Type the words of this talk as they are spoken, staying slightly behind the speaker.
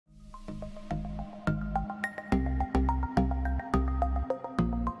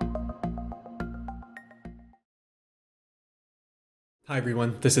Hi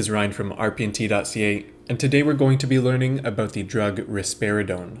everyone, this is Ryan from rpnt.ca, and today we're going to be learning about the drug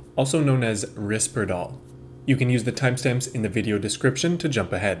Risperidone, also known as Risperdal. You can use the timestamps in the video description to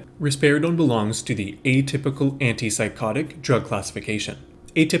jump ahead. Risperidone belongs to the atypical antipsychotic drug classification.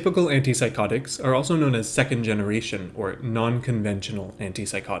 Atypical antipsychotics are also known as second generation or non-conventional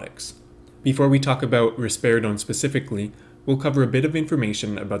antipsychotics. Before we talk about Risperidone specifically, we'll cover a bit of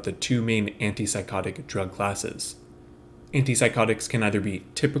information about the two main antipsychotic drug classes. Antipsychotics can either be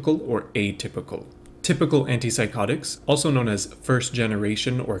typical or atypical. Typical antipsychotics, also known as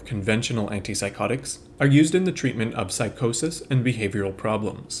first-generation or conventional antipsychotics, are used in the treatment of psychosis and behavioral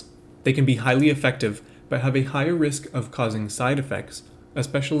problems. They can be highly effective but have a higher risk of causing side effects,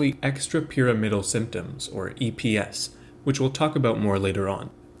 especially extrapyramidal symptoms, or EPS, which we'll talk about more later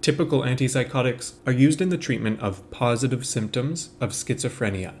on. Typical antipsychotics are used in the treatment of positive symptoms of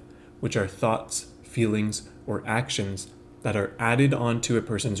schizophrenia, which are thoughts, feelings, or actions that are added onto a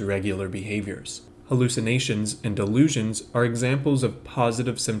person's regular behaviors. Hallucinations and delusions are examples of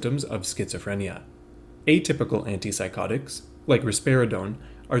positive symptoms of schizophrenia. Atypical antipsychotics, like risperidone,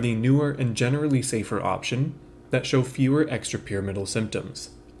 are the newer and generally safer option that show fewer extrapyramidal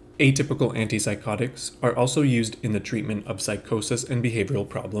symptoms. Atypical antipsychotics are also used in the treatment of psychosis and behavioral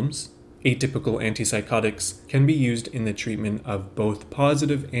problems. Atypical antipsychotics can be used in the treatment of both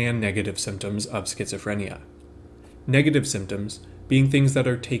positive and negative symptoms of schizophrenia. Negative symptoms being things that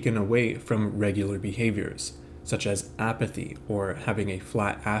are taken away from regular behaviors, such as apathy or having a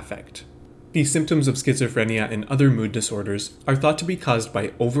flat affect. These symptoms of schizophrenia and other mood disorders are thought to be caused by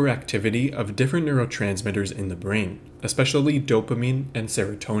overactivity of different neurotransmitters in the brain, especially dopamine and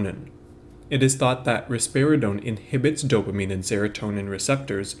serotonin. It is thought that risperidone inhibits dopamine and serotonin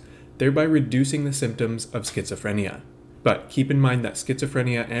receptors, thereby reducing the symptoms of schizophrenia. But keep in mind that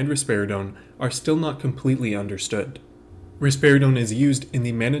schizophrenia and risperidone are still not completely understood. Risperidone is used in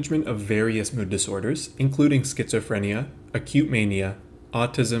the management of various mood disorders, including schizophrenia, acute mania,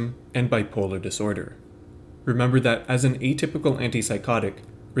 autism, and bipolar disorder. Remember that as an atypical antipsychotic,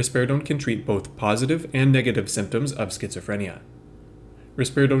 risperidone can treat both positive and negative symptoms of schizophrenia.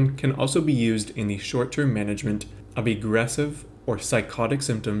 Risperidone can also be used in the short-term management of aggressive or psychotic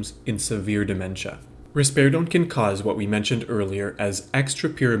symptoms in severe dementia. Risperidone can cause what we mentioned earlier as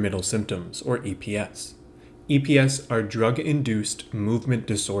extrapyramidal symptoms, or EPS. EPS are drug-induced movement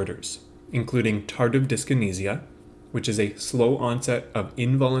disorders, including tardive dyskinesia, which is a slow onset of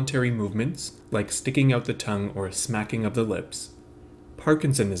involuntary movements like sticking out the tongue or smacking of the lips,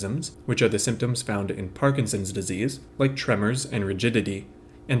 Parkinsonisms, which are the symptoms found in Parkinson's disease, like tremors and rigidity,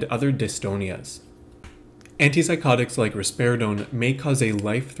 and other dystonias. Antipsychotics like risperidone may cause a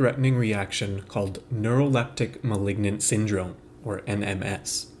life-threatening reaction called neuroleptic malignant syndrome, or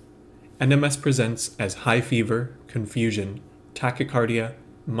NMS. NMS presents as high fever, confusion, tachycardia,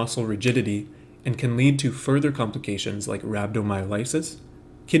 muscle rigidity, and can lead to further complications like rhabdomyolysis,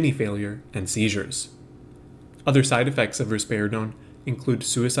 kidney failure, and seizures. Other side effects of risperidone include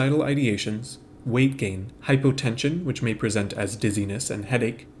suicidal ideations, weight gain, hypotension, which may present as dizziness and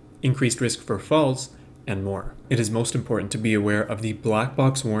headache, increased risk for falls, and more. It is most important to be aware of the black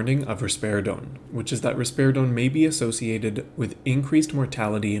box warning of risperidone, which is that risperidone may be associated with increased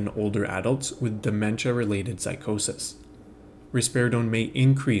mortality in older adults with dementia-related psychosis. Risperidone may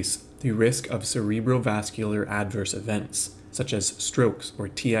increase the risk of cerebrovascular adverse events, such as strokes or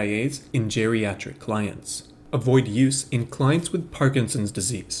TIAs in geriatric clients. Avoid use in clients with Parkinson's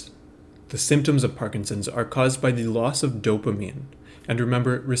disease. The symptoms of Parkinson's are caused by the loss of dopamine. And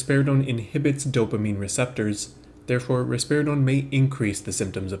remember, risperidone inhibits dopamine receptors, therefore risperidone may increase the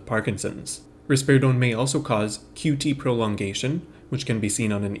symptoms of Parkinson's. Risperidone may also cause QT prolongation, which can be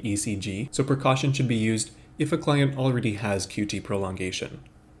seen on an ECG, so precaution should be used if a client already has QT prolongation.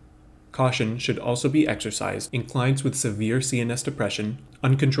 Caution should also be exercised in clients with severe CNS depression,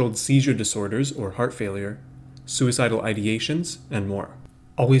 uncontrolled seizure disorders or heart failure, suicidal ideations, and more.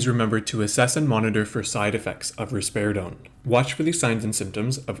 Always remember to assess and monitor for side effects of risperidone. Watch for the signs and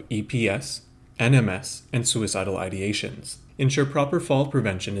symptoms of EPS, NMS, and suicidal ideations. Ensure proper fall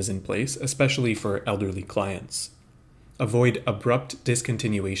prevention is in place, especially for elderly clients. Avoid abrupt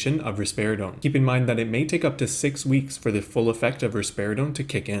discontinuation of risperidone. Keep in mind that it may take up to 6 weeks for the full effect of risperidone to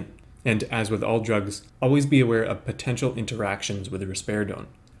kick in. And as with all drugs, always be aware of potential interactions with risperidone,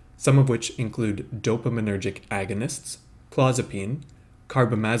 some of which include dopaminergic agonists, clozapine,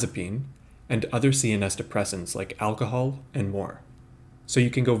 carbamazepine, and other CNS depressants like alcohol and more. So you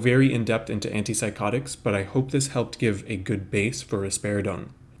can go very in-depth into antipsychotics, but I hope this helped give a good base for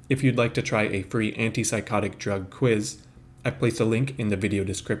risperidone. If you'd like to try a free antipsychotic drug quiz, I've placed a link in the video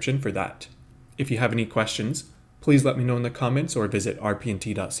description for that. If you have any questions, Please let me know in the comments or visit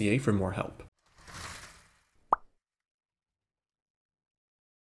rpnt.ca for more help.